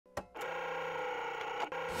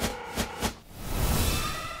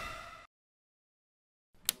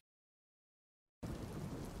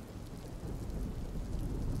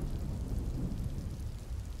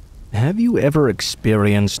Have you ever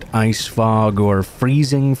experienced ice fog or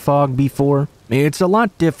freezing fog before? It's a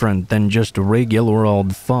lot different than just regular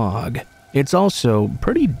old fog. It's also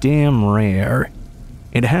pretty damn rare.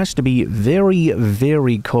 It has to be very,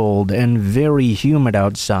 very cold and very humid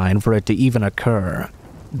outside for it to even occur.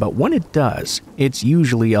 But when it does, it's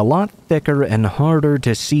usually a lot thicker and harder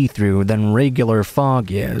to see through than regular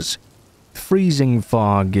fog is. Freezing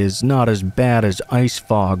fog is not as bad as ice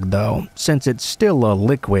fog though, since it's still a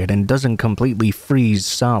liquid and doesn't completely freeze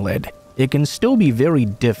solid. It can still be very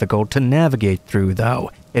difficult to navigate through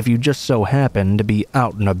though, if you just so happen to be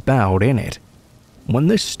out and about in it. When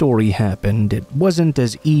this story happened, it wasn't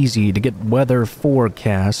as easy to get weather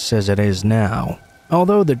forecasts as it is now.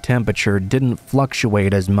 Although the temperature didn't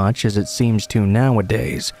fluctuate as much as it seems to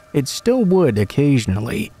nowadays, it still would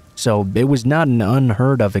occasionally. So it was not an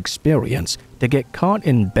unheard of experience to get caught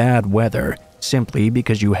in bad weather simply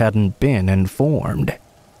because you hadn't been informed.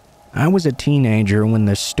 I was a teenager when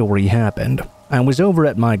this story happened. I was over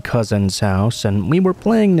at my cousin's house and we were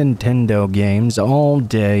playing Nintendo games all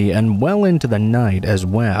day and well into the night as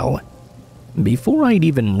well. Before I'd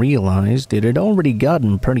even realized it had already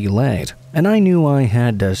gotten pretty late, and I knew I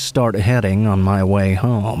had to start heading on my way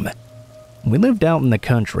home. We lived out in the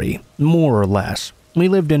country, more or less. We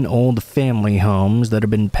lived in old family homes that had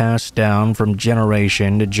been passed down from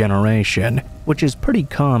generation to generation, which is pretty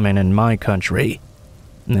common in my country.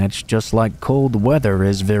 That's just like cold weather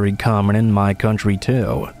is very common in my country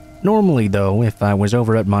too. Normally though, if I was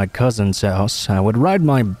over at my cousin's house, I would ride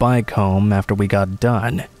my bike home after we got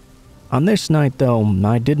done. On this night though,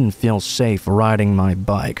 I didn't feel safe riding my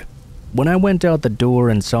bike. When I went out the door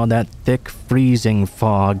and saw that thick, freezing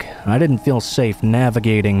fog, I didn't feel safe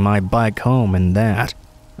navigating my bike home in that.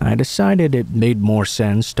 I decided it made more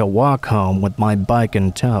sense to walk home with my bike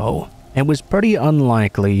in tow. It was pretty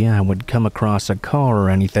unlikely I would come across a car or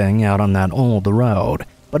anything out on that old road,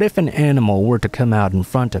 but if an animal were to come out in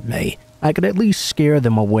front of me, I could at least scare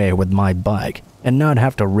them away with my bike and not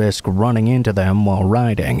have to risk running into them while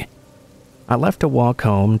riding. I left to walk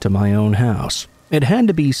home to my own house. It had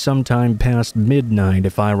to be sometime past midnight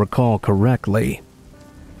if I recall correctly.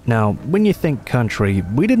 Now, when you think country,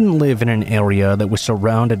 we didn't live in an area that was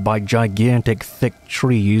surrounded by gigantic thick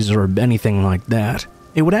trees or anything like that.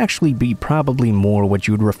 It would actually be probably more what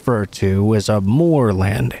you'd refer to as a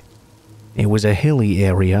moorland. It was a hilly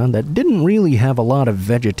area that didn't really have a lot of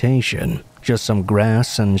vegetation, just some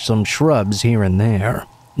grass and some shrubs here and there.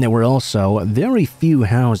 There were also very few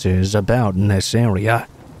houses about in this area.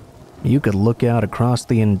 You could look out across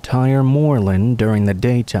the entire moorland during the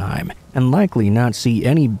daytime and likely not see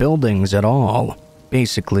any buildings at all.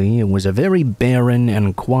 Basically, it was a very barren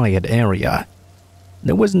and quiet area.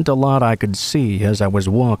 There wasn't a lot I could see as I was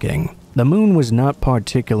walking. The moon was not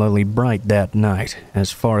particularly bright that night,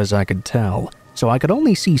 as far as I could tell, so I could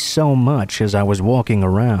only see so much as I was walking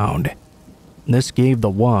around. This gave the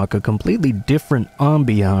walk a completely different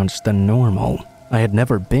ambiance than normal. I had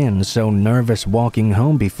never been so nervous walking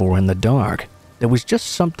home before in the dark. There was just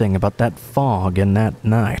something about that fog and that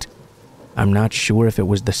night. I'm not sure if it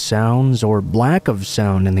was the sounds or lack of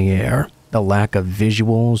sound in the air, the lack of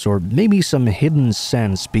visuals, or maybe some hidden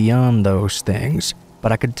sense beyond those things,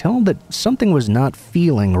 but I could tell that something was not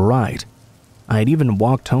feeling right. I had even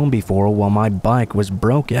walked home before while my bike was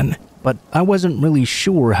broken, but I wasn't really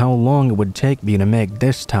sure how long it would take me to make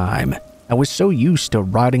this time. I was so used to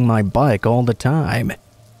riding my bike all the time.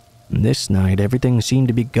 This night, everything seemed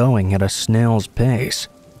to be going at a snail's pace.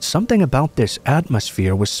 Something about this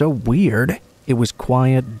atmosphere was so weird. It was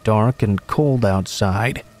quiet, dark, and cold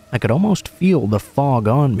outside. I could almost feel the fog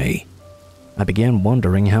on me. I began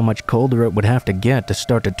wondering how much colder it would have to get to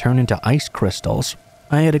start to turn into ice crystals.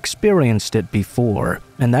 I had experienced it before,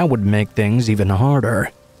 and that would make things even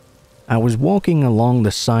harder. I was walking along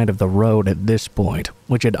the side of the road at this point,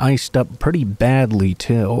 which had iced up pretty badly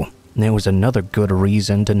too. There was another good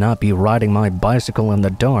reason to not be riding my bicycle in the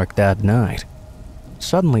dark that night.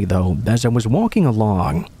 Suddenly though, as I was walking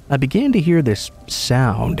along, I began to hear this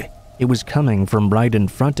sound. It was coming from right in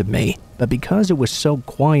front of me, but because it was so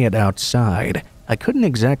quiet outside, I couldn't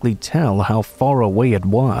exactly tell how far away it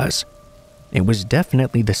was. It was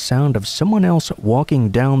definitely the sound of someone else walking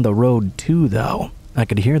down the road too though. I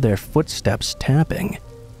could hear their footsteps tapping.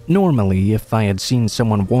 Normally, if I had seen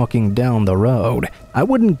someone walking down the road, I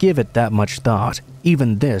wouldn't give it that much thought,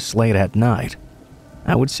 even this late at night.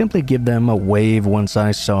 I would simply give them a wave once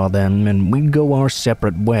I saw them and we'd go our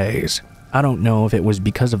separate ways. I don't know if it was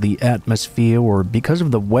because of the atmosphere or because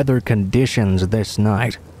of the weather conditions this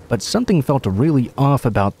night, but something felt really off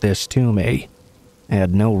about this to me. I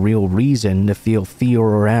had no real reason to feel fear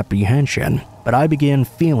or apprehension. but I began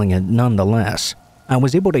feeling it nonetheless. I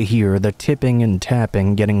was able to hear the tipping and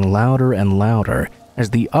tapping getting louder and louder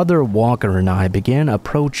as the other walker and I began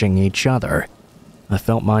approaching each other. I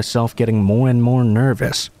felt myself getting more and more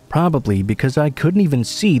nervous, probably because I couldn't even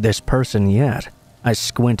see this person yet. I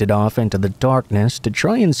squinted off into the darkness to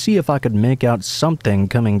try and see if I could make out something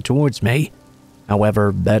coming towards me.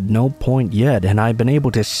 However, at no point yet had I been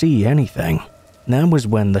able to see anything. That was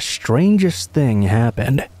when the strangest thing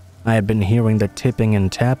happened. I had been hearing the tipping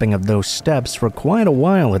and tapping of those steps for quite a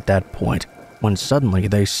while at that point, when suddenly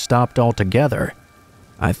they stopped altogether.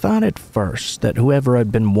 I thought at first that whoever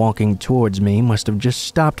had been walking towards me must have just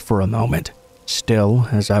stopped for a moment. Still,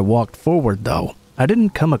 as I walked forward though, I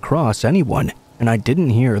didn't come across anyone, and I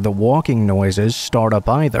didn't hear the walking noises start up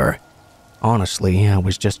either. Honestly, I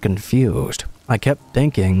was just confused. I kept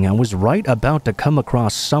thinking I was right about to come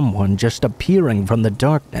across someone just appearing from the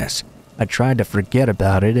darkness. I tried to forget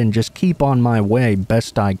about it and just keep on my way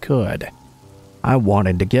best I could. I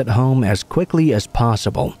wanted to get home as quickly as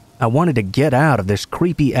possible. I wanted to get out of this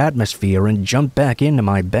creepy atmosphere and jump back into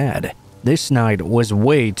my bed. This night was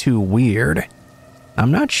way too weird.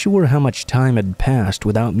 I'm not sure how much time had passed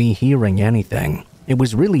without me hearing anything. It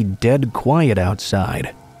was really dead quiet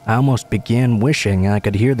outside. I almost began wishing I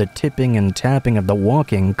could hear the tipping and tapping of the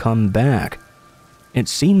walking come back. It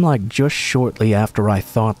seemed like just shortly after I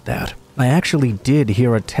thought that, I actually did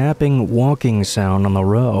hear a tapping, walking sound on the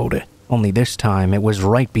road, only this time it was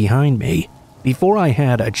right behind me. Before I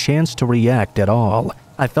had a chance to react at all,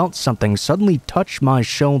 I felt something suddenly touch my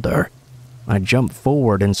shoulder. I jumped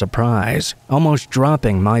forward in surprise, almost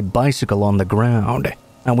dropping my bicycle on the ground.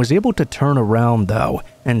 I was able to turn around though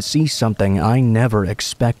and see something I never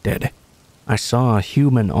expected. I saw a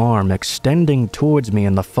human arm extending towards me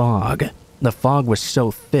in the fog. The fog was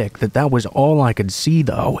so thick that was all I could see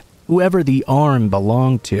though. Whoever the arm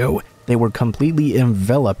belonged to, they were completely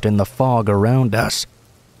enveloped in the fog around us.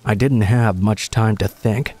 I didn't have much time to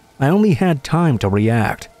think. I only had time to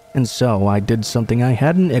react, and so I did something I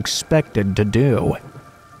hadn't expected to do.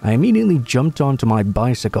 I immediately jumped onto my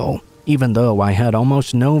bicycle. Even though I had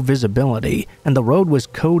almost no visibility and the road was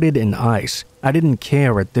coated in ice, I didn't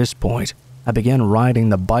care at this point. I began riding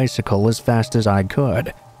the bicycle as fast as I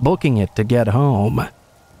could, booking it to get home.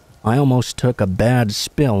 I almost took a bad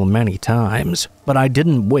spill many times, but I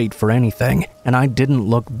didn't wait for anything, and I didn't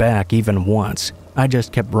look back even once. I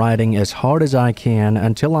just kept riding as hard as I can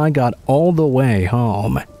until I got all the way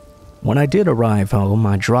home. When I did arrive home,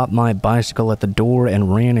 I dropped my bicycle at the door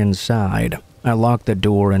and ran inside. I locked the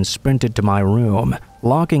door and sprinted to my room,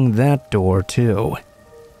 locking that door too.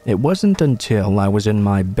 It wasn't until I was in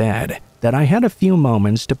my bed that I had a few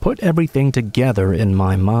moments to put everything together in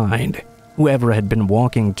my mind. Whoever had been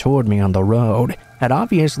walking toward me on the road had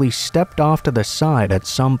obviously stepped off to the side at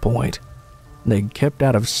some point. They kept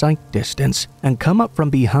out of sight distance and come up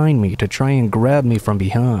from behind me to try and grab me from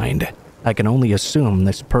behind. I can only assume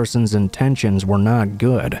this person's intentions were not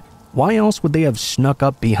good. Why else would they have snuck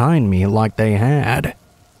up behind me like they had?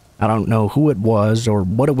 I don't know who it was or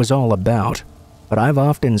what it was all about, but I've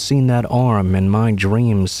often seen that arm in my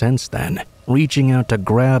dreams since then, reaching out to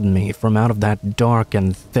grab me from out of that dark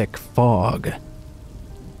and thick fog.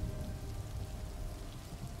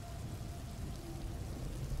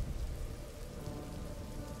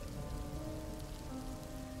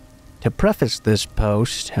 To preface this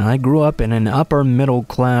post, I grew up in an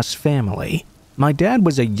upper-middle-class family. My dad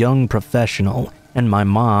was a young professional, and my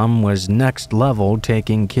mom was next level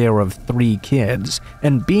taking care of 3 kids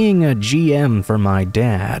and being a GM for my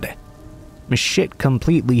dad. Shit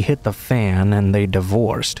completely hit the fan and they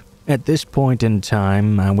divorced. At this point in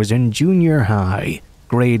time, I was in junior high,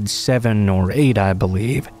 grade 7 or 8 I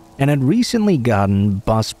believe, and had recently gotten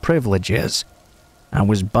bus privileges. I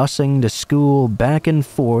was busing to school back and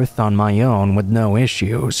forth on my own with no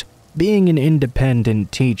issues. Being an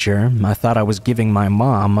independent teacher, I thought I was giving my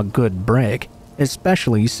mom a good break,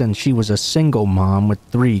 especially since she was a single mom with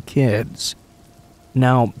 3 kids.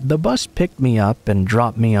 Now, the bus picked me up and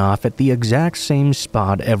dropped me off at the exact same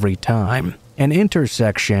spot every time, an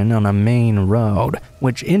intersection on a main road,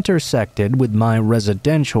 which intersected with my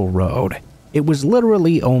residential road. It was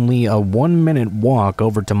literally only a 1-minute walk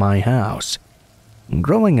over to my house.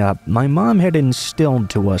 Growing up, my mom had instilled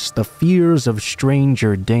to us the fears of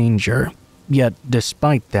stranger danger. Yet,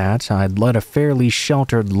 despite that, I'd led a fairly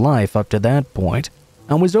sheltered life up to that point.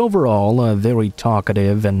 I was overall a very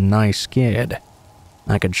talkative and nice kid.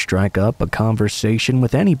 I could strike up a conversation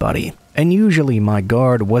with anybody, and usually my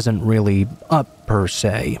guard wasn't really up per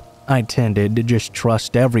se. I tended to just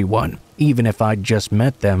trust everyone, even if I'd just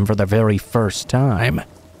met them for the very first time.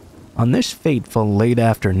 On this fateful late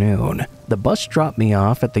afternoon, the bus dropped me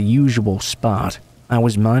off at the usual spot. I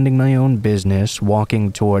was minding my own business,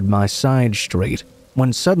 walking toward my side street,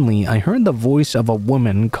 when suddenly I heard the voice of a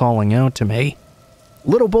woman calling out to me.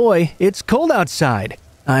 "Little boy, it's cold outside."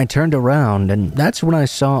 I turned around, and that's when I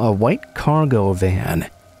saw a white cargo van.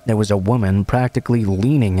 There was a woman practically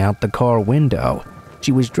leaning out the car window.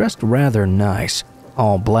 She was dressed rather nice,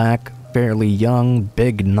 all black, fairly young,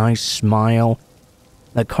 big nice smile.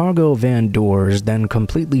 The cargo van doors then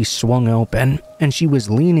completely swung open, and she was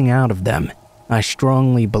leaning out of them. I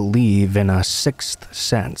strongly believe in a sixth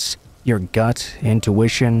sense, your gut,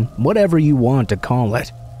 intuition, whatever you want to call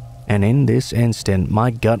it. And in this instant,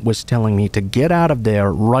 my gut was telling me to get out of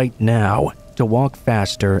there right now, to walk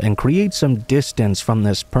faster and create some distance from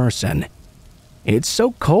this person. "It's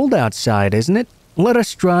so cold outside, isn't it? Let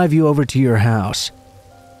us drive you over to your house."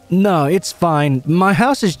 "No, it's fine. My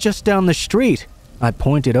house is just down the street." I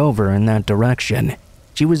pointed over in that direction.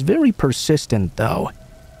 She was very persistent, though.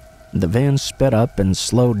 The van sped up and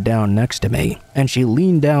slowed down next to me, and she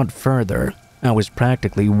leaned out further. I was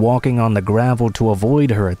practically walking on the gravel to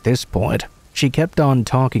avoid her at this point. She kept on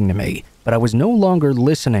talking to me, but I was no longer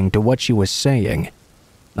listening to what she was saying.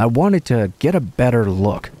 I wanted to get a better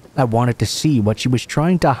look. I wanted to see what she was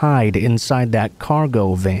trying to hide inside that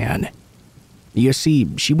cargo van. You see,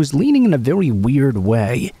 she was leaning in a very weird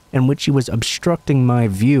way, in which she was obstructing my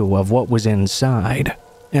view of what was inside.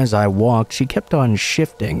 As I walked, she kept on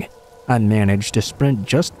shifting. I managed to sprint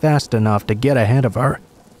just fast enough to get ahead of her.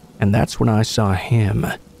 And that's when I saw him.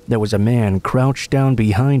 There was a man crouched down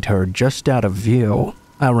behind her just out of view.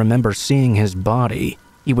 I remember seeing his body.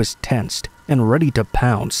 He was tensed and ready to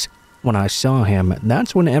pounce. When I saw him,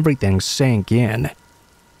 that's when everything sank in.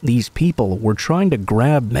 These people were trying to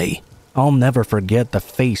grab me. I'll never forget the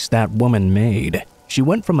face that woman made. She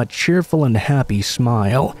went from a cheerful and happy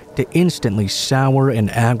smile to instantly sour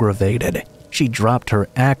and aggravated. She dropped her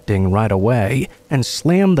acting right away and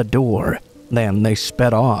slammed the door. Then they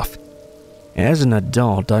sped off. As an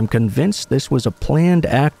adult, I'm convinced this was a planned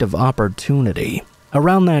act of opportunity.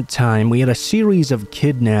 Around that time, we had a series of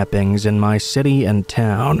kidnappings in my city and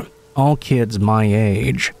town. All kids my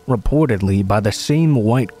age, reportedly by the same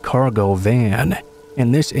white cargo van.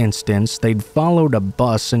 In this instance, they'd followed a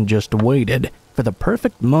bus and just waited for the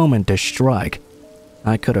perfect moment to strike.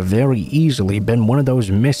 I could have very easily been one of those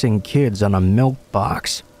missing kids on a milk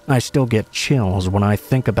box. I still get chills when I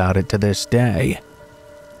think about it to this day.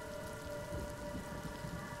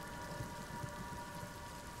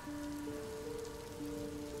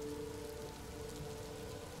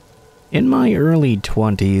 In my early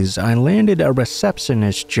 20s, I landed a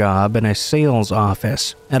receptionist job in a sales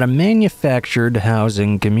office at a manufactured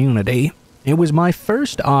housing community. It was my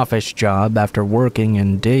first office job after working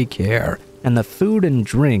in daycare and the food and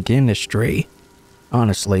drink industry.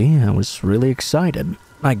 Honestly, I was really excited.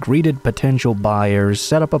 I greeted potential buyers,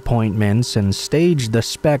 set up appointments, and staged the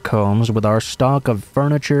spec homes with our stock of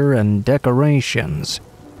furniture and decorations.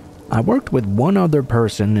 I worked with one other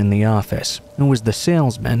person in the office, who was the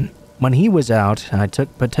salesman. When he was out, I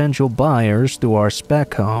took potential buyers through our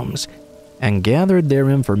spec homes and gathered their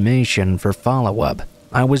information for follow-up.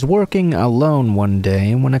 I was working alone one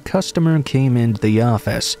day when a customer came into the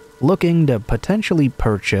office looking to potentially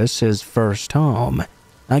purchase his first home.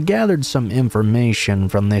 I gathered some information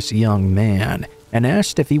from this young man and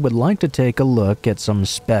asked if he would like to take a look at some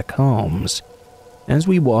spec homes. As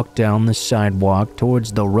we walked down the sidewalk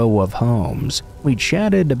towards the row of homes, we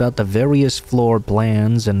chatted about the various floor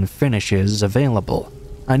plans and finishes available.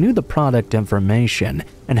 I knew the product information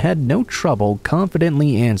and had no trouble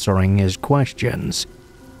confidently answering his questions.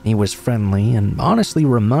 He was friendly and honestly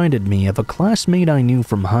reminded me of a classmate I knew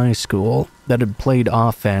from high school that had played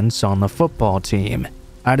offense on the football team.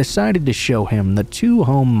 I decided to show him the 2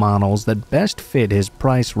 home models that best fit his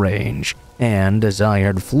price range and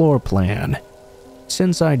desired floor plan.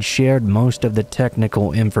 Since I'd shared most of the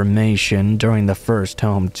technical information during the first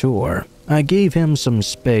home tour, I gave him some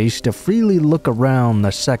space to freely look around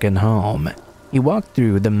the second home. He walked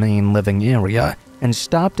through the main living area and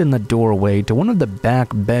stopped in the doorway to one of the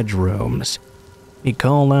back bedrooms. He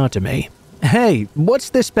called out to me, "Hey,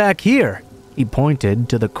 what's this back here?" He pointed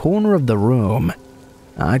to the corner of the room.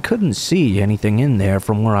 I couldn't see anything in there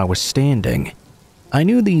from where I was standing. I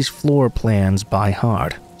knew these floor plans by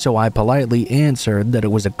heart, so I politely answered that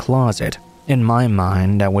it was a closet. In my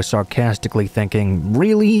mind, I was sarcastically thinking,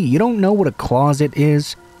 "Really? You don't know what a closet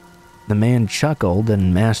is?" The man chuckled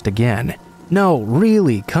and asked again, "No,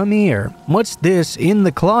 really, come here. What's this in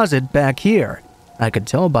the closet back here?" I could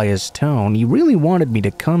tell by his tone he really wanted me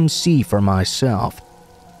to come see for myself.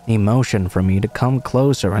 He motioned for me to come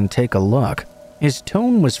closer and take a look. His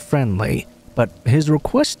tone was friendly, but his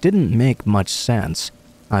request didn't make much sense.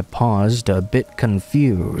 I paused, a bit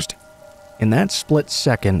confused. In that split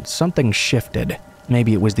second, something shifted.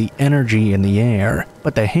 Maybe it was the energy in the air,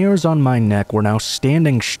 but the hairs on my neck were now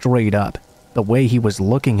standing straight up. The way he was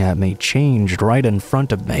looking at me changed right in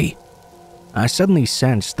front of me. I suddenly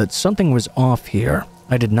sensed that something was off here.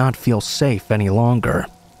 I did not feel safe any longer.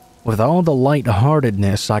 With all the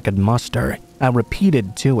lightheartedness I could muster, I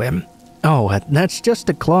repeated to him, "Oh, that's just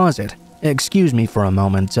a closet. Excuse me for a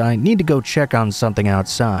moment, I need to go check on something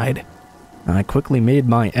outside." I quickly made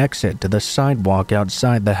my exit to the sidewalk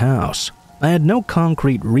outside the house. I had no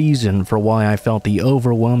concrete reason for why I felt the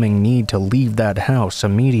overwhelming need to leave that house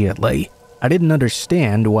immediately. I didn't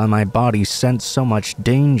understand why my body sensed so much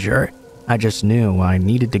danger. I just knew I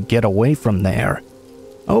needed to get away from there.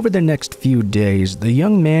 Over the next few days, the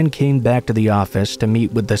young man came back to the office to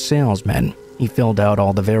meet with the salesman. He filled out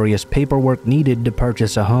all the various paperwork needed to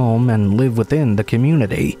purchase a home and live within the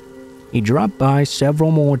community. He dropped by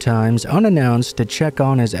several more times unannounced to check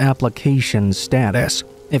on his application status.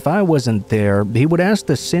 If I wasn't there, he would ask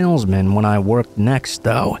the salesman when I worked next,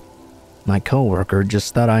 though. My coworker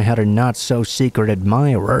just thought I had a not-so-secret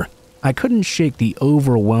admirer. I couldn't shake the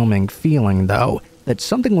overwhelming feeling, though, that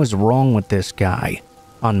something was wrong with this guy.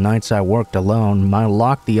 On nights I worked alone, I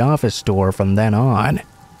locked the office door from then on.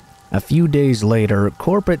 A few days later,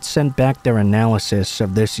 corporate sent back their analysis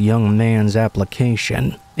of this young man's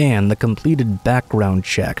application and the completed background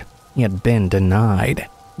check. He had been denied.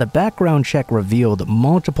 The background check revealed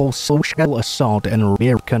multiple sexual assault and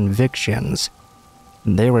rape convictions.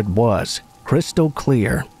 There it was, crystal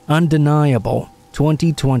clear, undeniable,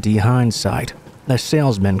 20/20 hindsight. The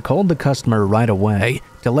salesman called the customer right away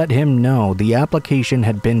to let him know the application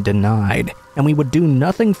had been denied and we would do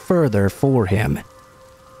nothing further for him.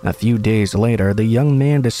 A few days later, the young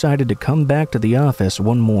man decided to come back to the office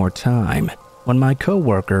one more time. When my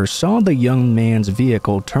coworker saw the young man's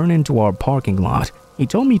vehicle turn into our parking lot, he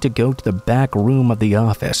told me to go to the back room of the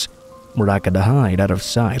office, where I could hide out of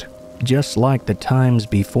sight. Just like the times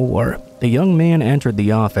before, the young man entered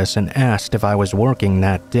the office and asked if I was working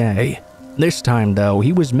that day. This time, though,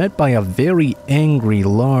 he was met by a very angry,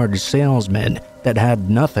 large salesman that had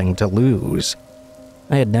nothing to lose.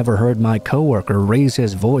 I had never heard my coworker raise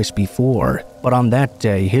his voice before, but on that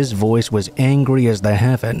day, his voice was angry as the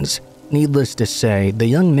heavens. Needless to say, the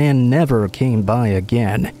young man never came by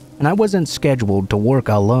again, and I wasn't scheduled to work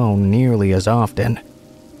alone nearly as often.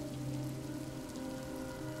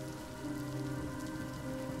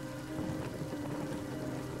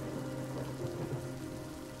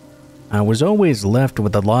 I was always left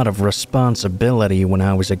with a lot of responsibility when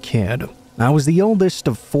I was a kid. I was the oldest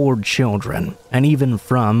of 4 children, and even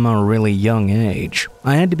from a really young age,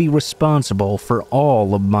 I had to be responsible for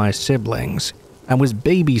all of my siblings. I was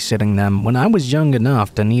babysitting them when I was young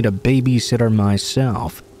enough to need a babysitter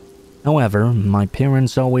myself. However, my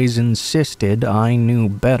parents always insisted I knew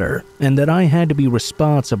better, and that I had to be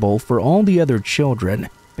responsible for all the other children,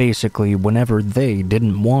 basically whenever they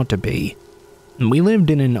didn't want to be. We lived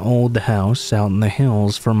in an old house out in the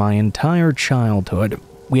hills for my entire childhood.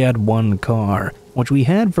 We had one car, which we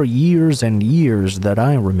had for years and years that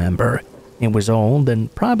I remember. It was old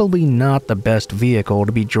and probably not the best vehicle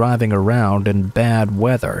to be driving around in bad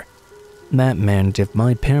weather. That meant if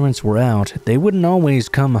my parents were out, they wouldn't always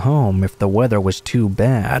come home if the weather was too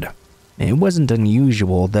bad. It wasn't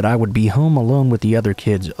unusual that I would be home alone with the other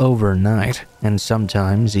kids overnight, and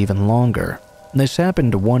sometimes even longer. This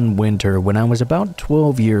happened one winter when I was about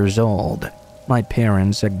 12 years old. My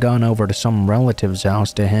parents had gone over to some relative's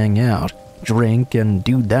house to hang out, drink, and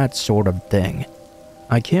do that sort of thing.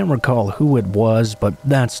 I can't recall who it was, but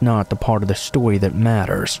that's not the part of the story that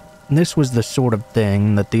matters. This was the sort of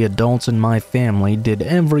thing that the adults in my family did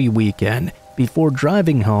every weekend before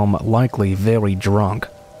driving home, likely very drunk.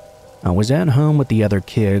 I was at home with the other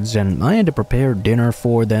kids, and I had to prepare dinner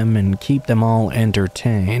for them and keep them all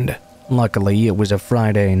entertained. Luckily, it was a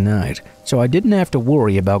Friday night, so I didn't have to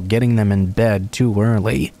worry about getting them in bed too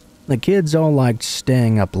early. The kids all liked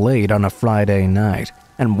staying up late on a Friday night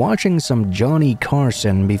and watching some Johnny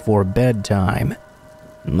Carson before bedtime.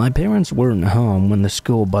 My parents weren't home when the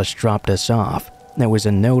school bus dropped us off. There was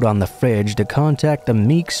a note on the fridge to contact the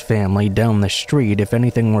Meeks family down the street if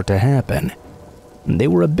anything were to happen. They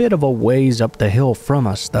were a bit of a ways up the hill from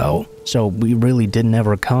us, though, so we really didn't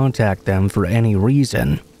ever contact them for any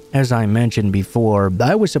reason. As I mentioned before,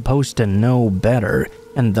 I was supposed to know better,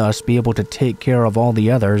 and thus be able to take care of all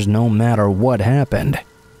the others no matter what happened.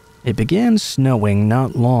 It began snowing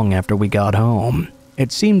not long after we got home.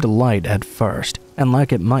 It seemed light at first, and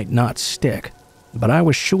like it might not stick. But I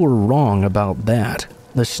was sure wrong about that.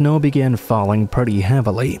 The snow began falling pretty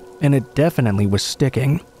heavily, and it definitely was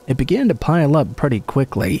sticking. It began to pile up pretty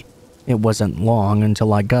quickly. It wasn't long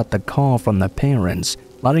until I got the call from the parents,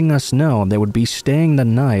 letting us know they would be staying the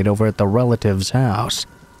night over at the relative's house.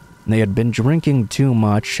 They had been drinking too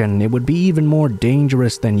much, and it would be even more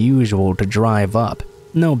dangerous than usual to drive up.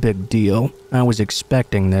 No big deal. I was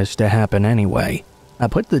expecting this to happen anyway. I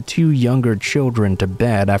put the 2 younger children to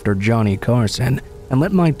bed after Johnny Carson and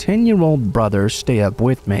let my 10-year-old brother stay up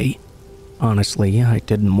with me. Honestly, I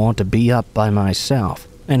didn't want to be up by myself,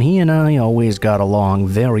 and he and I always got along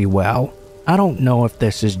very well. I don't know if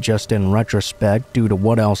this is just in retrospect due to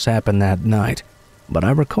what else happened that night, but I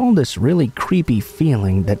recall this really creepy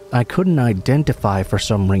feeling that I couldn't identify for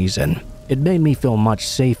some reason. It made me feel much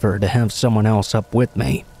safer to have someone else up with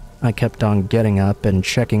me. I kept on getting up and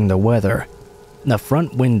checking the weather. The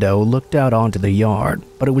front window looked out onto the yard,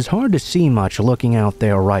 but it was hard to see much looking out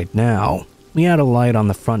there right now. We had a light on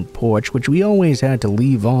the front porch, which we always had to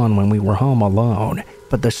leave on when we were home alone,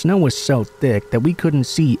 but the snow was so thick that we couldn't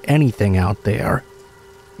see anything out there.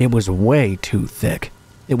 It was way too thick.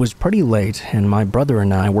 It was pretty late, and my brother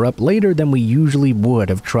and I were up later than we usually would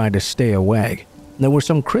have tried to stay awake. There were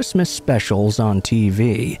some Christmas specials on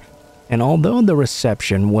TV, and although the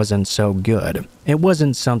reception wasn't so good, it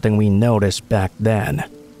wasn't something we noticed back then.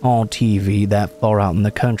 All TV that far out in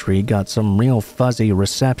the country got some real fuzzy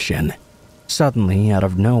reception. Suddenly, out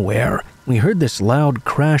of nowhere, we heard this loud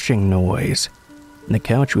crashing noise. The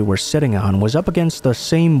couch we were sitting on was up against the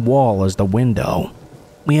same wall as the window.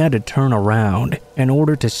 We had to turn around in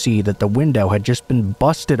order to see that the window had just been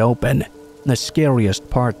busted open. The scariest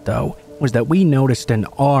part, though, was that we noticed an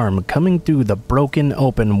arm coming through the broken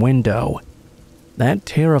open window. That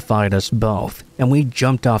terrified us both, and we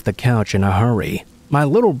jumped off the couch in a hurry. My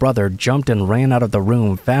little brother jumped and ran out of the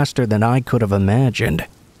room faster than I could have imagined.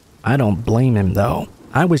 I don't blame him, though.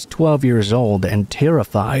 I was 12 years old and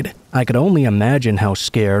terrified. I could only imagine how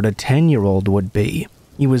scared a 10-year-old would be.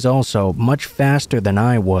 He was also much faster than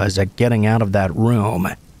I was at getting out of that room.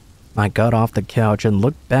 I got off the couch and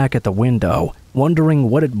looked back at the window, wondering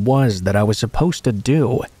what it was that I was supposed to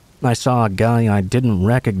do. I saw a guy I didn't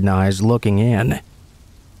recognize looking in.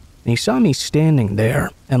 He saw me standing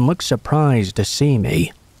there and looked surprised to see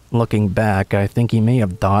me. Looking back, I think he may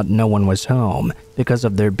have thought no one was home because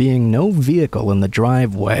of there being no vehicle in the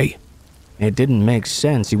driveway. It didn't make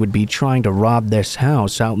sense he would be trying to rob this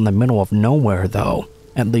house out in the middle of nowhere, though.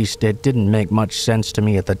 At least it didn't make much sense to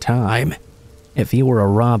me at the time. If he were a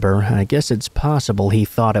robber, I guess it's possible he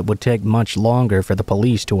thought it would take much longer for the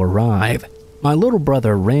police to arrive. My little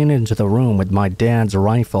brother ran into the room with my dad's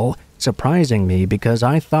rifle, surprising me because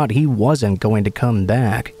I thought he wasn't going to come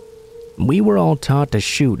back. We were all taught to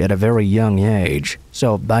shoot at a very young age,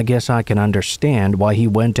 so I guess I can understand why he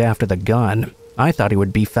went after the gun. I thought he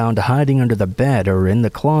would be found hiding under the bed or in the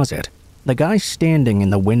closet. The guy standing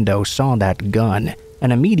in the window saw that gun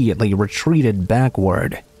and immediately retreated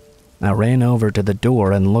backward. I ran over to the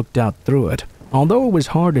door and looked out through it. Although it was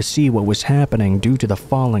hard to see what was happening due to the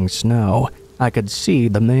falling snow, I could see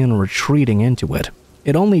the man retreating into it.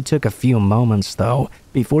 It only took a few moments, though,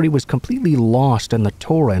 before he was completely lost in the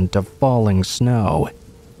torrent of falling snow.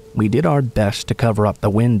 We did our best to cover up the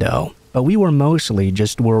window, but we were mostly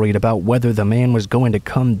just worried about whether the man was going to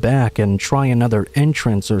come back and try another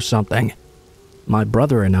entrance or something. My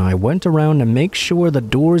brother and I went around to make sure the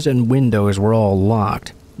doors and windows were all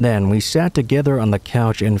locked. Then we sat together on the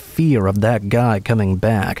couch in fear of that guy coming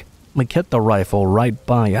back. We kept the rifle right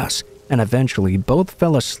by us, and eventually both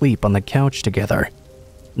fell asleep on the couch together.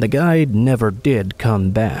 The guy never did come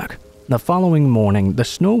back. The following morning, the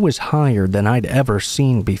snow was higher than I'd ever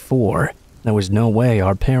seen before. There was no way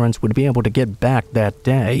our parents would be able to get back that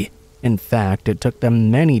day. In fact, it took them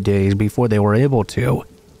many days before they were able to.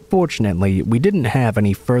 Fortunately, we didn't have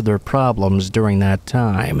any further problems during that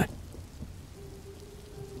time.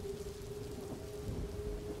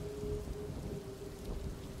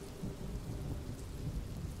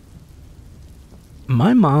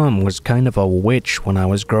 My mom was kind of a witch when I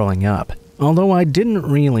was growing up, although I didn't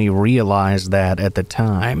really realize that at the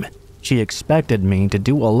time. She expected me to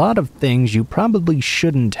do a lot of things you probably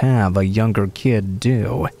shouldn't have a younger kid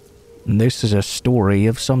do. This is a story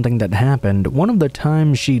of something that happened one of the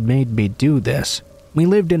times she made me do this. We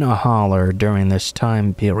lived in a holler during this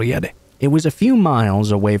time period. It was a few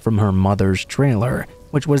miles away from her mother's trailer,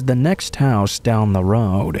 which was the next house down the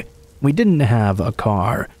road. We didn't have a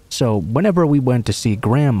car, so whenever we went to see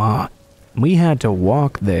Grandma, we had to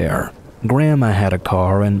walk there. Grandma had a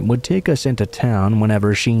car and would take us into town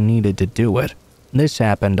whenever she needed to do it. This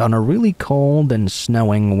happened on a really cold and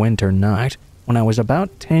snowing winter night when I was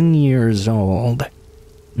about 10 years old.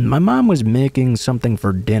 My mom was making something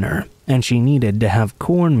for dinner, and she needed to have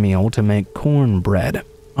cornmeal to make cornbread.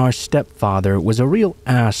 Our stepfather was a real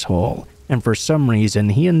asshole, and for some reason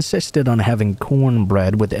he insisted on having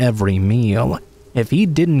cornbread with every meal. If he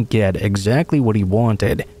didn't get exactly what he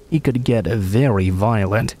wanted, he could get very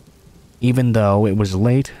violent. Even though it was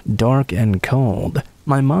late, dark, and cold,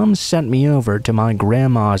 my mom sent me over to my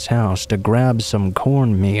grandma's house to grab some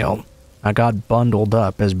cornmeal. I got bundled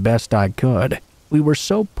up as best I could. We were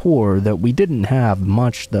so poor that we didn't have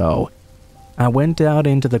much though. I went out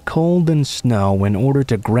into the cold and snow in order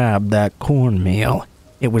to grab that cornmeal.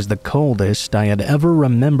 It was the coldest I had ever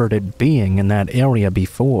remembered it being in that area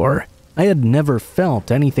before. I had never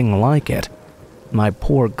felt anything like it. My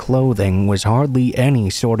poor clothing was hardly any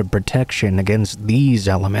sort of protection against these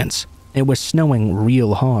elements. It was snowing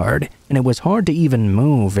real hard, and it was hard to even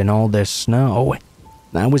move in all this snow.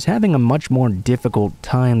 I was having a much more difficult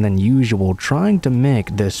time than usual trying to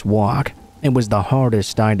make this walk. It was the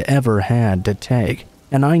hardest I'd ever had to take,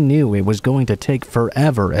 and I knew it was going to take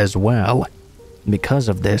forever as well. Because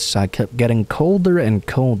of this, I kept getting colder and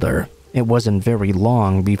colder. It wasn't very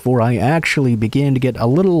long before I actually began to get a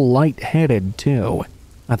little lightheaded too.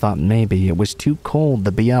 I thought maybe it was too cold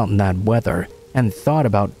to be out in that weather, and thought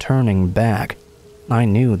about turning back. I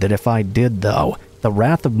knew that if I did though, the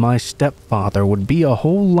wrath of my stepfather would be a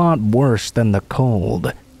whole lot worse than the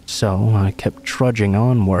cold. So I kept trudging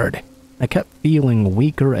onward. I kept feeling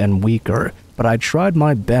weaker and weaker, but I tried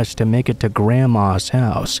my best to make it to Grandma's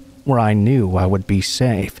house, where I knew I would be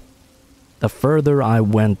safe. The further I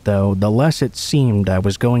went though, the less it seemed I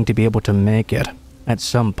was going to be able to make it. At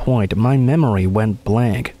some point, my memory went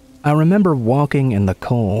blank. I remember walking in the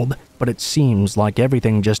cold, but it seems like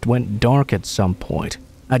everything just went dark at some point.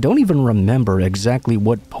 I don't even remember exactly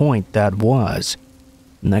what point that was.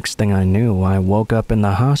 Next thing I knew, I woke up in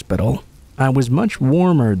the hospital. I was much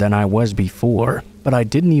warmer than I was before, but I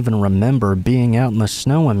didn't even remember being out in the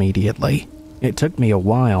snow immediately. It took me a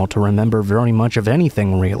while to remember very much of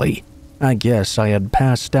anything really. I guess I had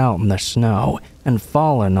passed out in the snow and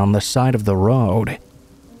fallen on the side of the road.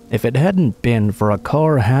 If it hadn't been for a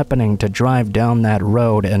car happening to drive down that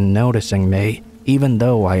road and noticing me, even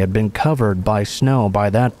though I had been covered by snow by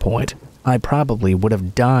that point, I probably would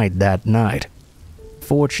have died that night.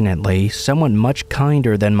 Fortunately, someone much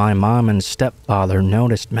kinder than my mom and stepfather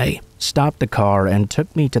noticed me, stopped the car, and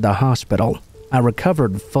took me to the hospital. I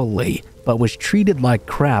recovered fully, but was treated like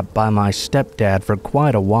crap by my stepdad for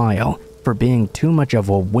quite a while for being too much of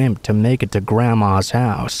a wimp to make it to Grandma's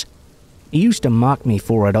house. He used to mock me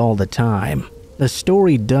for it all the time. The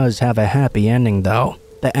story does have a happy ending though.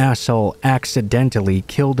 The asshole accidentally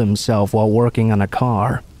killed himself while working on a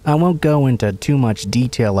car. I won't go into too much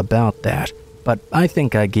detail about that, but I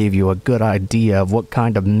think I gave you a good idea of what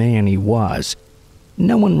kind of man he was.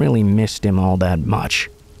 No one really missed him all that much.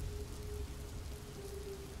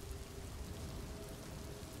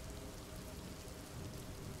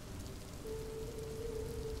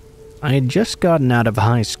 I had just gotten out of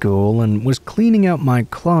high school and was cleaning out my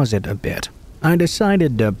closet a bit. I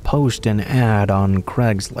decided to post an ad on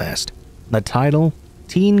Craigslist. The title,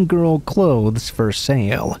 Teen Girl Clothes for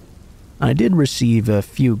Sale. I did receive a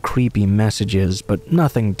few creepy messages, but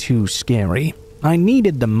nothing too scary. I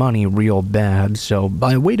needed the money real bad, so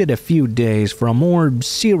I waited a few days for a more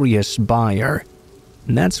serious buyer.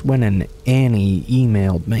 And that's when an Annie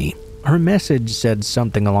emailed me. Her message said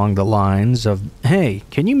something along the lines of, "Hey,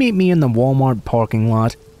 can you meet me in the Walmart parking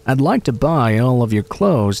lot? I'd like to buy all of your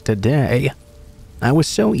clothes today." I was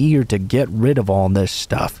so eager to get rid of all this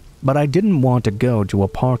stuff, but I didn't want to go to a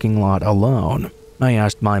parking lot alone. I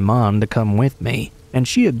asked my mom to come with me, and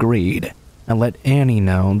she agreed. I let Annie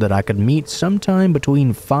know that I could meet sometime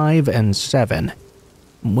between 5 and 7.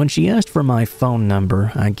 When she asked for my phone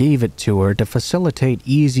number, I gave it to her to facilitate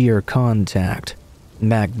easier contact.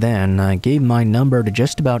 Back then, I gave my number to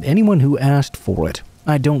just about anyone who asked for it.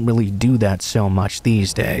 I don't really do that so much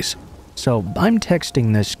these days. So I'm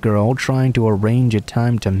texting this girl trying to arrange a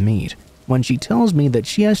time to meet when she tells me that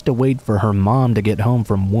she has to wait for her mom to get home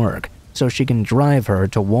from work so she can drive her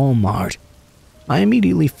to Walmart. I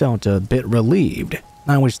immediately felt a bit relieved.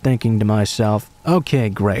 I was thinking to myself, okay,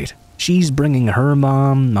 great. She's bringing her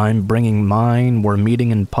mom, I'm bringing mine, we're meeting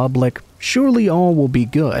in public. Surely all will be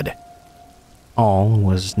good. All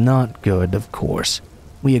was not good, of course.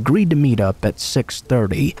 We agreed to meet up at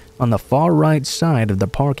 6:30 on the far right side of the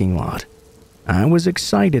parking lot. I was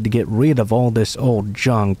excited to get rid of all this old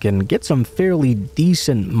junk and get some fairly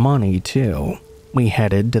decent money too. We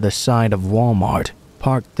headed to the side of Walmart,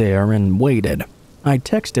 parked there and waited. I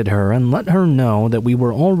texted her and let her know that we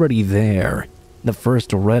were already there. The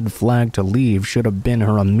first red flag to leave should have been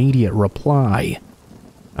her immediate reply.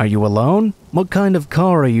 "Are you alone? What kind of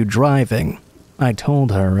car are you driving?" I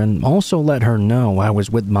told her and also let her know I was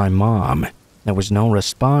with my mom. There was no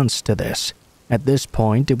response to this. At this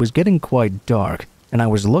point, it was getting quite dark, and I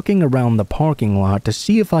was looking around the parking lot to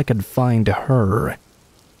see if I could find her.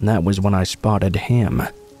 That was when I spotted him.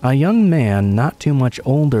 A young man not too much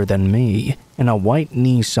older than me, in a white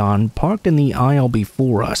Nissan parked in the aisle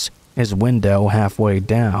before us, his window halfway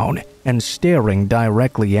down, and staring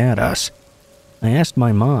directly at us. I asked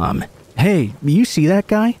my mom, "Hey, you see that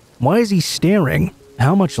guy? Why is he staring?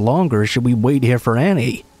 How much longer should we wait here for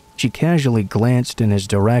Annie?" She casually glanced in his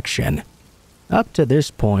direction. Up to this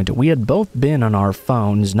point, we had both been on our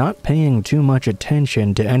phones, not paying too much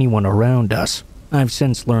attention to anyone around us. I've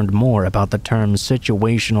since learned more about the term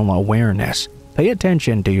situational awareness. Pay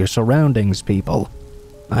attention to your surroundings, people.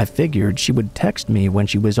 I figured she would text me when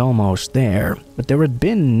she was almost there, but there had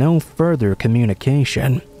been no further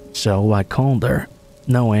communication, so I called her.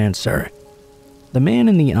 No answer. The man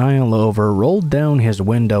in the aisle over rolled down his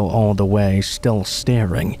window all the way, still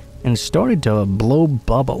staring, and started to blow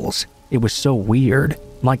bubbles. It was so weird,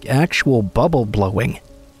 like actual bubble blowing.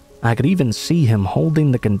 I could even see him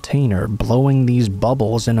holding the container, blowing these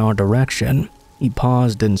bubbles in our direction. He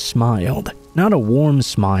paused and smiled. Not a warm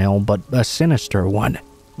smile, but a sinister one.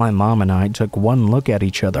 My mom and I took one look at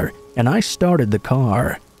each other, and I started the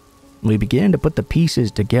car. We began to put the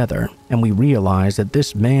pieces together, and we realized that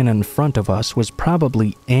this man in front of us was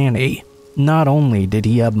probably Annie. Not only did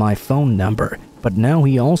he have my phone number, but now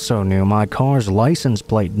he also knew my car's license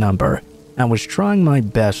plate number. I was trying my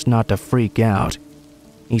best not to freak out.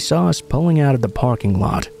 He saw us pulling out of the parking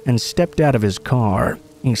lot and stepped out of his car.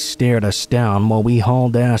 He stared us down while we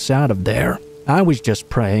hauled ass out of there. I was just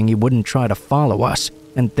praying he wouldn't try to follow us,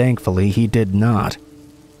 and thankfully he did not.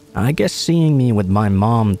 I guess seeing me with my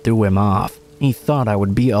mom threw him off. He thought I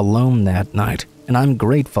would be alone that night, and I'm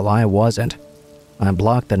grateful I wasn't. I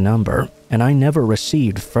blocked the number, and I never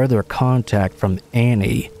received further contact from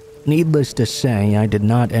Annie. Needless to say, I did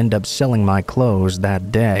not end up selling my clothes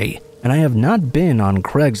that day, and I have not been on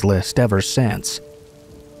Craigslist ever since.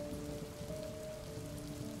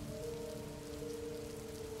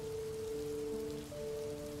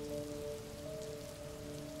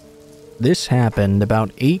 This happened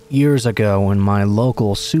about 8 years ago in my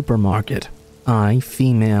local supermarket. I,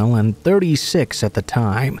 female and 36 at the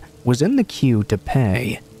time, was in the queue to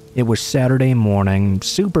pay. It was Saturday morning,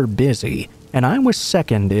 super busy, and I was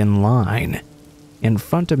second in line. In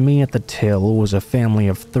front of me at the till was a family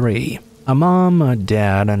of 3, a mom, a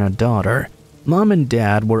dad, and a daughter. Mom and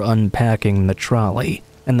dad were unpacking the trolley,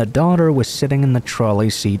 and the daughter was sitting in the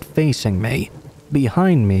trolley seat facing me.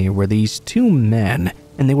 Behind me were these 2 men,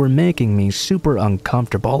 and they were making me super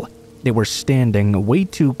uncomfortable. They were standing way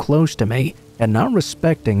too close to me and not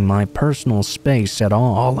respecting my personal space at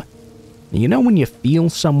all. You know when you feel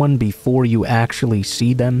someone before you actually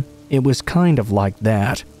see them? It was kind of like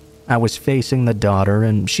that. I was facing the daughter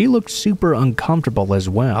and she looked super uncomfortable as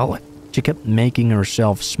well. She kept making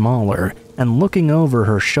herself smaller and looking over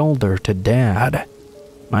her shoulder to Dad.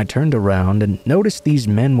 I turned around and noticed these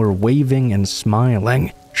men were waving and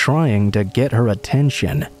smiling, trying to get her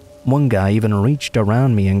attention. One guy even reached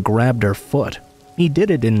around me and grabbed her foot. He did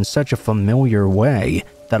it in such a familiar way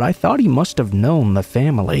that I thought he must have known the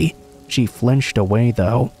family. She flinched away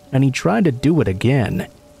though, and he tried to do it again.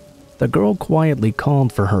 The girl quietly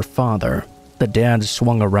called for her father. The dad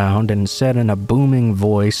swung around and said in a booming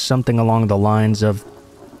voice something along the lines of,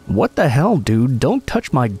 "What the hell, dude? Don't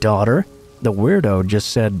touch my daughter." The weirdo just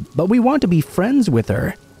said, "But we want to be friends with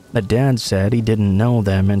her." The dad said he didn't know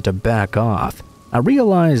them and to back off. I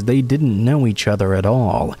realized they didn't know each other at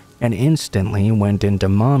all and instantly went into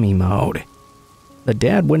mommy mode. The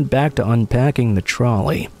dad went back to unpacking the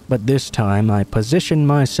trolley, but this time I positioned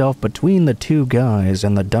myself between the 2 guys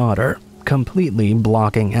and the daughter, completely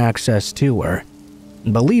blocking access to her.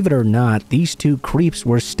 Believe it or not, these 2 creeps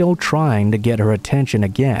were still trying to get her attention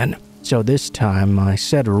again, so this time I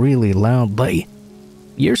said really loudly,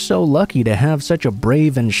 "You're so lucky to have such a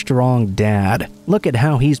brave and strong dad. Look at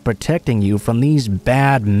how he's protecting you from these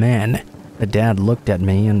bad men." The dad looked at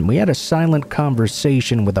me and we had a silent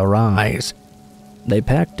conversation with our eyes. They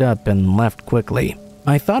packed up and left quickly.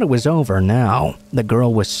 I thought it was over now. The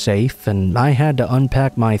girl was safe and I had to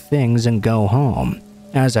unpack my things and go home.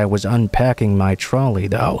 As I was unpacking my trolley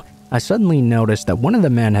though, I suddenly noticed that one of the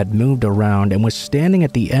men had moved around and was standing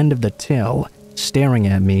at the end of the till, staring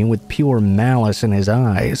at me with pure malice in his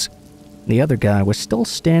eyes. The other guy was still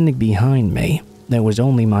standing behind me. there was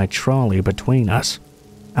only my trolley between us.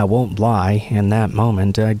 I won't lie, in that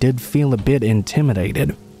moment I did feel a bit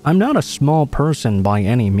intimidated. I'm not a small person by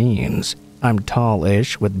any means. I'm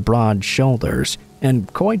tall-ish with broad shoulders,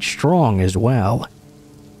 and quite strong as well.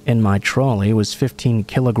 In my trolley was 15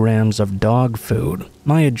 kilograms of dog food.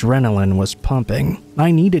 My adrenaline was pumping.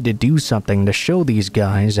 I needed to do something to show these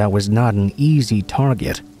guys I was not an easy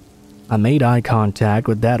target. I made eye contact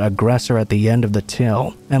with that aggressor at the end of the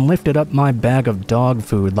till and lifted up my bag of dog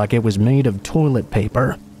food like it was made of toilet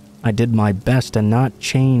paper. I did my best to not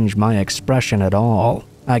change my expression at all.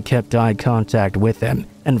 I kept eye contact with him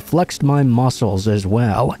and flexed my muscles as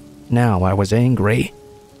well. Now I was angry.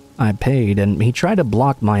 I paid and he tried to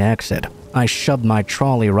block my exit. I shoved my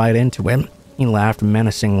trolley right into him. He laughed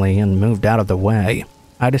menacingly and moved out of the way.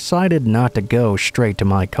 I decided not to go straight to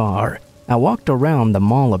my car. I walked around the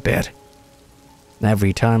mall a bit.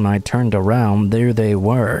 Every time I turned around, there they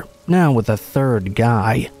were, now with a third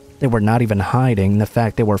guy. They were not even hiding the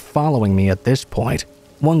fact they were following me at this point.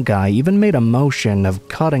 One guy even made a motion of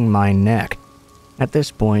cutting my neck. At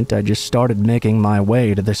this point, I just started making my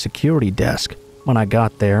way to the security desk. When I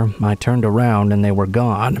got there, I turned around and they were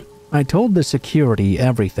gone. I told the security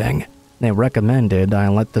everything. They recommended I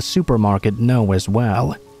let the supermarket know as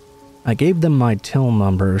well. I gave them my till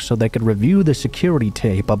number so they could review the security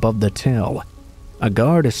tape above the till. A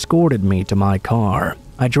guard escorted me to my car.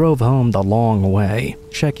 I drove home the long way,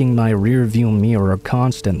 checking my rearview mirror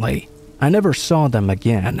constantly. I never saw them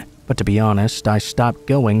again, but to be honest, I stopped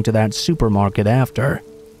going to that supermarket after.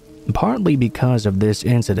 Partly because of this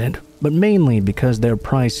incident, but mainly because their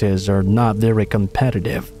prices are not very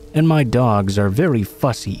competitive, and my dogs are very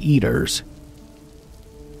fussy eaters.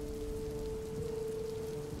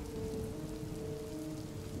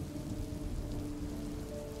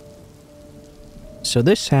 So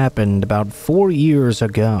this happened about 4 years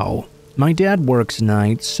ago. My dad works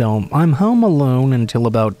nights, so I'm home alone until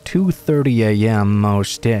about 2:30 a.m.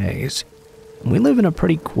 most days. We live in a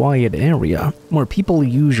pretty quiet area where people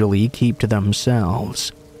usually keep to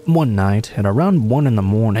themselves. One night, at around 1 in the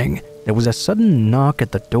morning, there was a sudden knock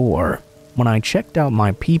at the door. When I checked out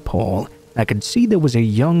my peephole, I could see there was a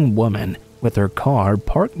young woman with her car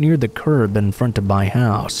parked near the curb in front of my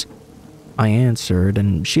house. I answered,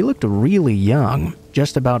 and she looked really young,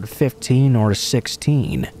 just about 15 or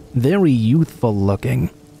 16, very youthful looking.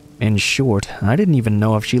 In short, I didn't even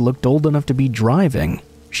know if she looked old enough to be driving.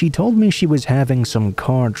 She told me she was having some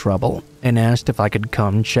car trouble and asked if I could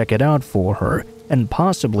come check it out for her and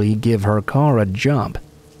possibly give her car a jump.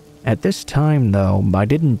 At this time, though, I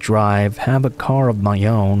didn't drive, have a car of my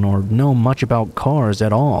own, or know much about cars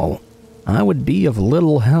at all. I would be of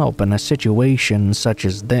little help in a situation such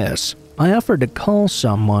as this. I offered to call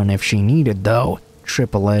someone if she needed, though,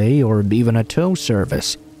 AAA or even a tow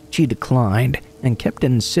service. She declined and kept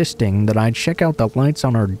insisting that I check out the lights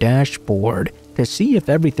on her dashboard to see if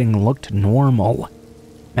everything looked normal.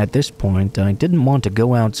 At this point, I didn't want to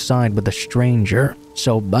go outside with a stranger,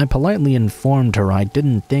 so I politely informed her I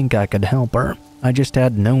didn't think I could help her. I just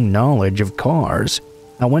had no knowledge of cars.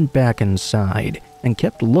 I went back inside and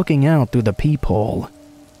kept looking out through the peephole.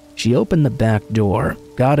 She opened the back door,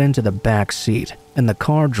 got into the back seat, and the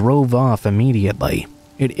car drove off immediately.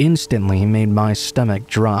 It instantly made my stomach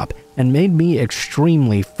drop and made me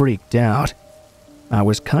extremely freaked out. I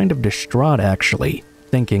was kind of distraught actually,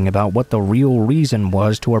 thinking about what the real reason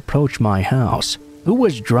was to approach my house. Who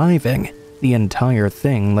was driving? The entire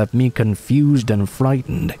thing left me confused and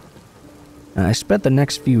frightened. I spent the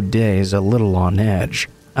next few days a little on edge.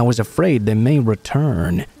 I was afraid they may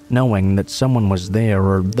return, knowing that someone was there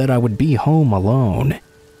or that I would be home alone.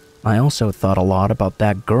 I also thought a lot about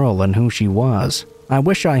that girl and who she was. I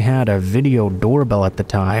wish I had a video doorbell at the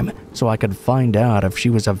time so I could find out if she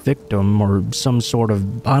was a victim or some sort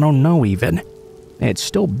of, I don't know even. It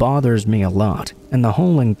still bothers me a lot, and the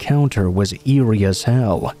whole encounter was eerie as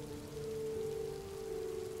hell.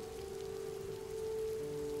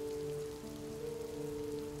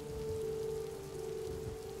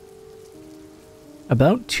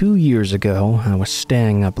 About 2 years ago, I was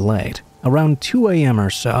staying up late, around 2 a.m. or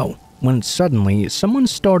so, when suddenly someone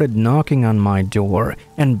started knocking on my door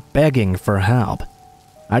and begging for help.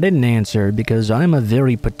 I didn't answer because I'm a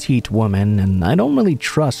very petite woman and I don't really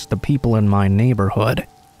trust the people in my neighborhood.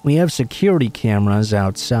 We have security cameras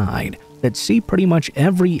outside that see pretty much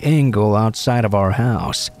every angle outside of our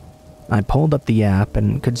house. I pulled up the app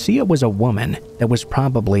and could see it was a woman that was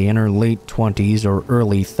probably in her late 20s or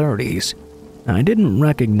early 30s. I didn't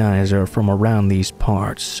recognize her from around these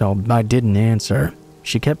parts, so I didn't answer.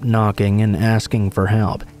 She kept knocking and asking for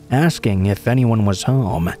help, asking if anyone was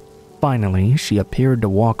home. Finally, she appeared to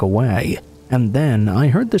walk away. and then I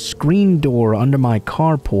heard the screen door under my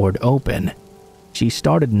carport open. She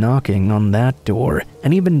started knocking on that door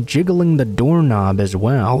and even jiggling the doorknob as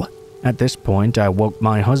well. At this point, I woke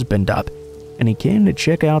my husband up, and he came to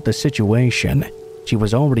check out the situation. She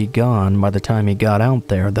was already gone by the time he got out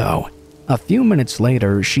there, though. A few minutes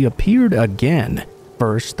later, she appeared again.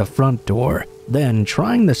 First the front door, then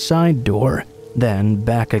trying the side door, then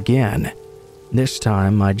back again. This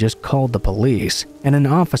time, I just called the police, and an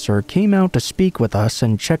officer came out to speak with us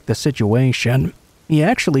and check the situation. He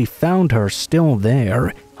actually found her still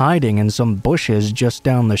there, hiding in some bushes just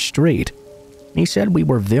down the street. He said we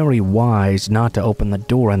were very wise not to open the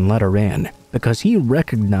door and let her in, because he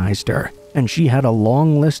recognized her, and she had a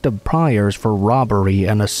long list of priors for robbery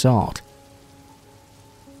and assault.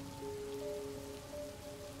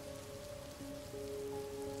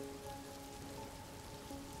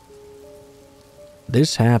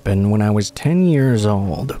 This happened when I was 10 years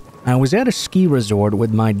old. I was at a ski resort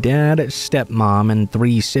with my dad, stepmom, and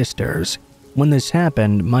 3 sisters. When this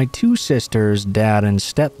happened, my 2 sisters, dad, and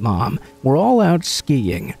stepmom were all out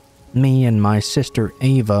skiing. Me and my sister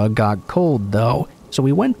Ava got cold though, so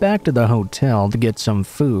we went back to the hotel to get some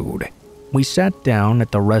food. We sat down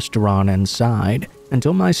at the restaurant inside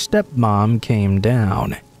until my stepmom came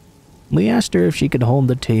down. We asked her if she could hold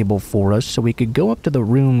the table for us so we could go up to the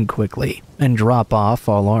room quickly and drop off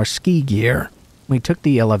all our ski gear. We took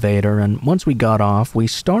the elevator, and once we got off, we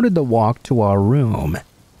started the walk to our room.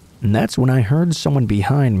 And that's when I heard someone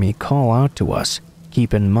behind me call out to us.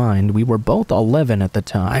 Keep in mind, we were both 11 at the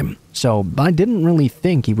time, so I didn't really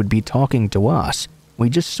think he would be talking to us. We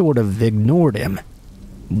just sort of ignored him.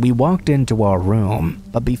 We walked into our room,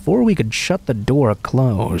 but before we could shut the door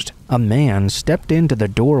closed, a man stepped into the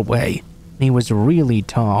doorway. He was really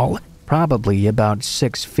tall, probably about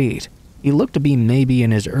 6 feet. He looked to be maybe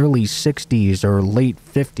in his early 60s or late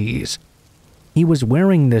 50s. He was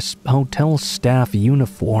wearing this hotel staff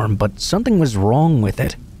uniform, but something was wrong with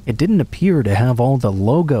it. It didn't appear to have all the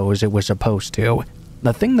logos it was supposed to.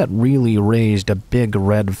 The thing that really raised a big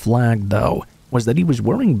red flag, though, was that he was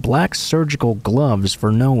wearing black surgical gloves for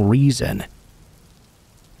no reason.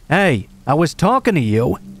 "Hey, I was talking to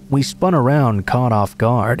you." We spun around, caught off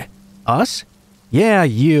guard. "Us?" "Yeah,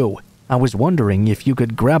 you. I was wondering if you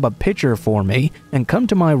could grab a pitcher for me and come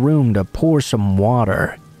to my room to pour some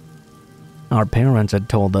water." Our parents had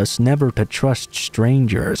told us never to trust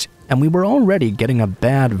strangers, and we were already getting a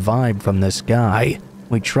bad vibe from this guy.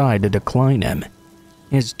 We tried to decline him.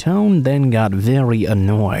 His tone then got very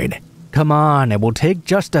annoyed. "Come on, it will take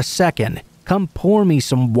just a second. Come pour me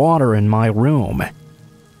some water in my room."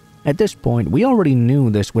 At this point, we already knew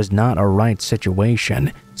this was not a right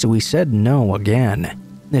situation, so we said no again.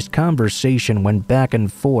 This conversation went back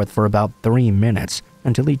and forth for about 3 minutes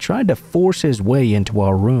until he tried to force his way into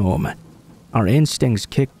our room. Our instincts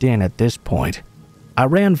kicked in at this point. I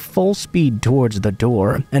ran full speed towards the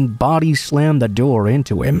door and body slammed the door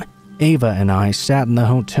into him. Ava and I sat in the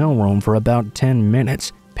hotel room for about 10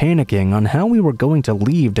 minutes, panicking on how we were going to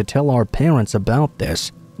leave to tell our parents about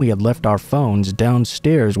this. We had left our phones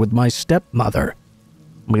downstairs with my stepmother.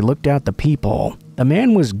 We looked at the people. The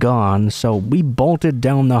man was gone, so we bolted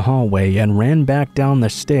down the hallway and ran back down the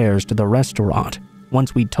stairs to the restaurant.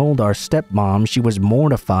 Once we told our stepmom, she was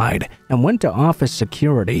mortified and went to office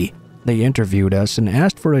security. They interviewed us and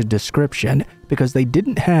asked for a description because they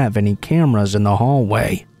didn't have any cameras in the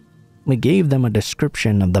hallway. We gave them a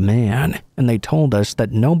description of the man, and they told us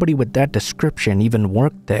that nobody with that description even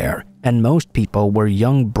worked there, and most people were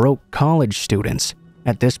young, broke college students.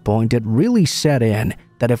 At this point, it really set in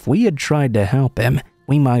that if we had tried to help him,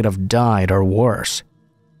 we might have died or worse.